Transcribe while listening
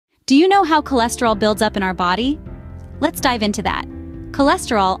Do you know how cholesterol builds up in our body? Let's dive into that.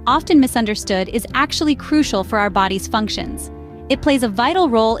 Cholesterol, often misunderstood, is actually crucial for our body's functions. It plays a vital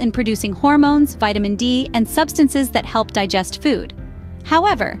role in producing hormones, vitamin D, and substances that help digest food.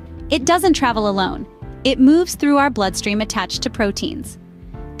 However, it doesn't travel alone. It moves through our bloodstream attached to proteins.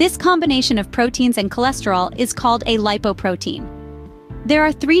 This combination of proteins and cholesterol is called a lipoprotein. There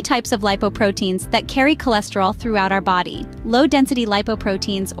are 3 types of lipoproteins that carry cholesterol throughout our body: low-density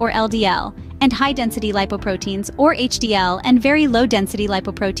lipoproteins, or LDL, and high-density lipoproteins, or HDL, and very low-density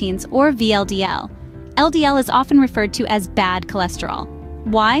lipoproteins, or VLDL. LDL is often referred to as bad cholesterol.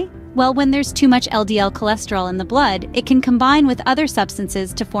 Why? Well, when there's too much LDL cholesterol in the blood, it can combine with other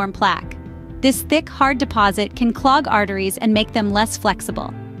substances to form plaque. This thick, hard deposit can clog arteries and make them less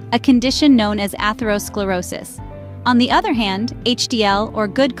flexible, a condition known as atherosclerosis. On the other hand, HDL, or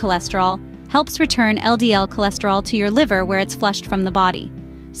good cholesterol, helps return LDL cholesterol to your liver where it's flushed from the body.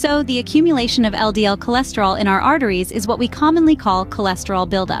 So, the accumulation of LDL cholesterol in our arteries is what we commonly call cholesterol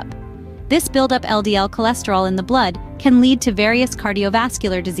buildup. This buildup LDL cholesterol in the blood can lead to various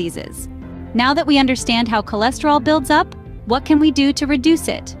cardiovascular diseases. Now that we understand how cholesterol builds up, what can we do to reduce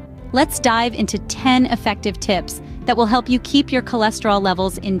it? Let's dive into 10 effective tips that will help you keep your cholesterol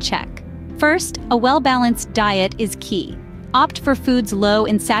levels in check. First, a well-balanced diet is key. Opt for foods low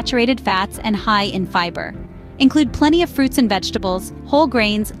in saturated fats and high in fiber. Include plenty of fruits and vegetables, whole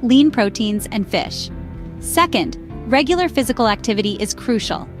grains, lean proteins, and fish. Second, regular physical activity is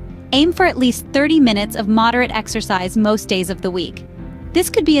crucial. Aim for at least 30 minutes of moderate exercise most days of the week. This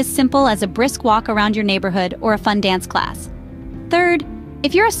could be as simple as a brisk walk around your neighborhood or a fun dance class. Third,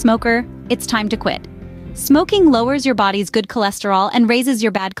 if you're a smoker, it's time to quit. Smoking lowers your body's good cholesterol and raises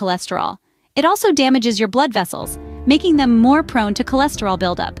your bad cholesterol. It also damages your blood vessels, making them more prone to cholesterol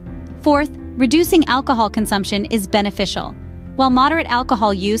buildup. Fourth, reducing alcohol consumption is beneficial. While moderate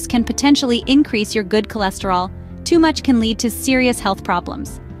alcohol use can potentially increase your good cholesterol, too much can lead to serious health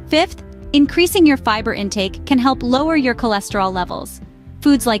problems. Fifth, increasing your fiber intake can help lower your cholesterol levels.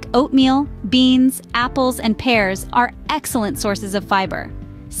 Foods like oatmeal, beans, apples, and pears are excellent sources of fiber.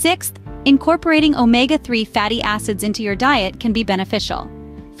 Sixth, incorporating omega-3 fatty acids into your diet can be beneficial.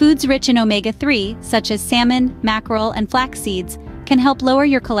 Foods rich in omega-3, such as salmon, mackerel, and flax seeds, can help lower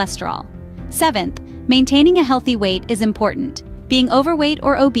your cholesterol. Seventh, maintaining a healthy weight is important. Being overweight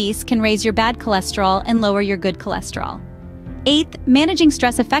or obese can raise your bad cholesterol and lower your good cholesterol. Eighth, managing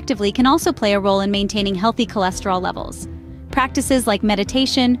stress effectively can also play a role in maintaining healthy cholesterol levels. Practices like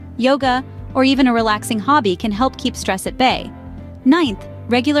meditation, yoga, or even a relaxing hobby can help keep stress at bay. Ninth,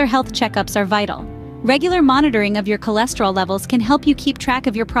 regular health checkups are vital. Regular monitoring of your cholesterol levels can help you keep track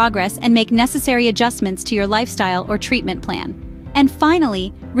of your progress and make necessary adjustments to your lifestyle or treatment plan. And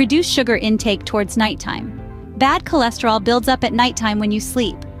finally, reduce sugar intake towards nighttime. Bad cholesterol builds up at nighttime when you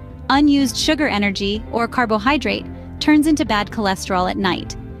sleep. Unused sugar energy, or carbohydrate, turns into bad cholesterol at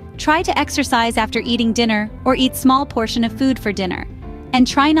night. Try to exercise after eating dinner or eat small portion of food for dinner. And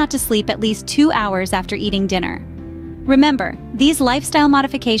try not to sleep at least 2 hours after eating dinner. Remember, these lifestyle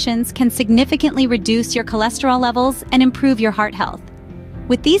modifications can significantly reduce your cholesterol levels and improve your heart health.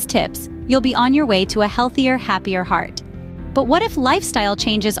 With these tips, you'll be on your way to a healthier, happier heart. But what if lifestyle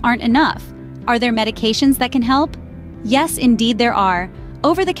changes aren't enough? Are there medications that can help? Yes, indeed there are.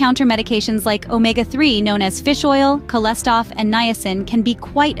 Over-the-counter medications like omega-3, known as fish oil, cholesterol, and niacin, can be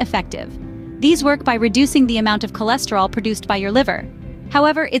quite effective. These work by reducing the amount of cholesterol produced by your liver.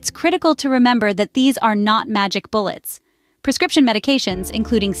 However, it's critical to remember that these are not magic bullets. Prescription medications,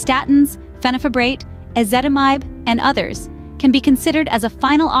 including statins, fenofibrate, ezetimibe, and others, can be considered as a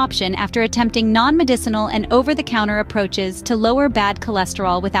final option after attempting non-medicinal and over-the-counter approaches to lower bad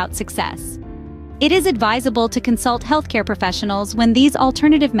cholesterol without success. It is advisable to consult healthcare professionals when these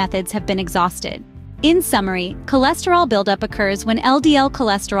alternative methods have been exhausted. In summary, cholesterol buildup occurs when LDL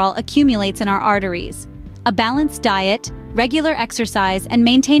cholesterol accumulates in our arteries. A balanced diet, regular exercise, and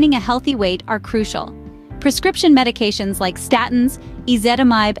maintaining a healthy weight are crucial. Prescription medications like statins,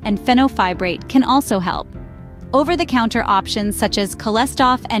 ezetimibe, and fenofibrate can also help. Over-the-counter options such as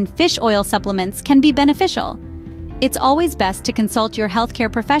cholesterol and fish oil supplements can be beneficial. It's always best to consult your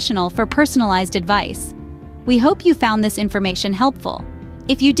healthcare professional for personalized advice. We hope you found this information helpful.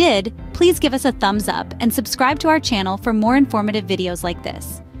 If you did, please give us a thumbs up and subscribe to our channel for more informative videos like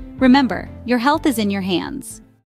this. Remember, your health is in your hands.